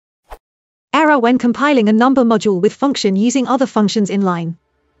error when compiling a Numba module with function using other functions inline.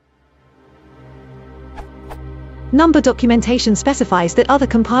 Numba documentation specifies that other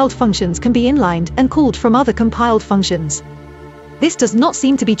compiled functions can be inlined and called from other compiled functions. This does not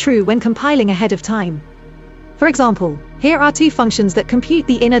seem to be true when compiling ahead of time. For example, here are two functions that compute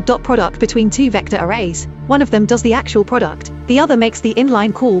the inner dot product between two vector arrays. One of them does the actual product, the other makes the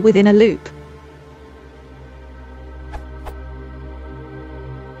inline call within a loop.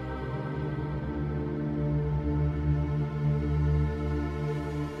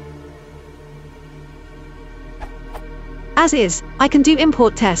 As is, I can do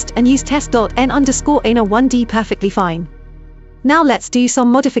import test and use test.n_ana1d perfectly fine. Now let's do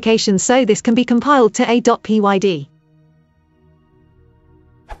some modifications so this can be compiled to a.pyd.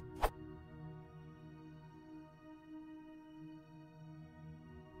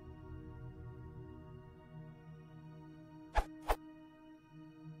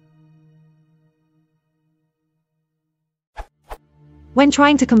 When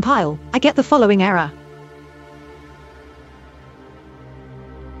trying to compile, I get the following error.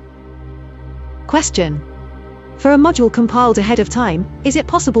 Question. For a module compiled ahead of time, is it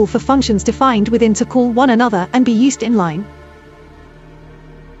possible for functions defined within to call one another and be used inline?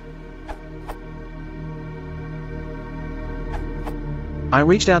 I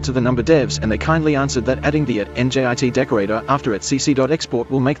reached out to the Numba devs and they kindly answered that adding the @njit decorator after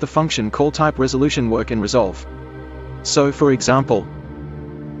 @cc.export will make the function call type resolution work in Resolve. So for example,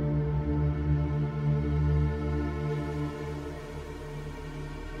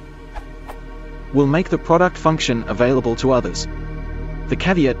 will make the product function available to others. The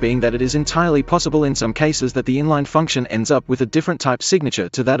caveat being that it is entirely possible in some cases that the inline function ends up with a different type signature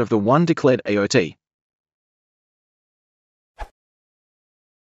to that of the one declared AOT.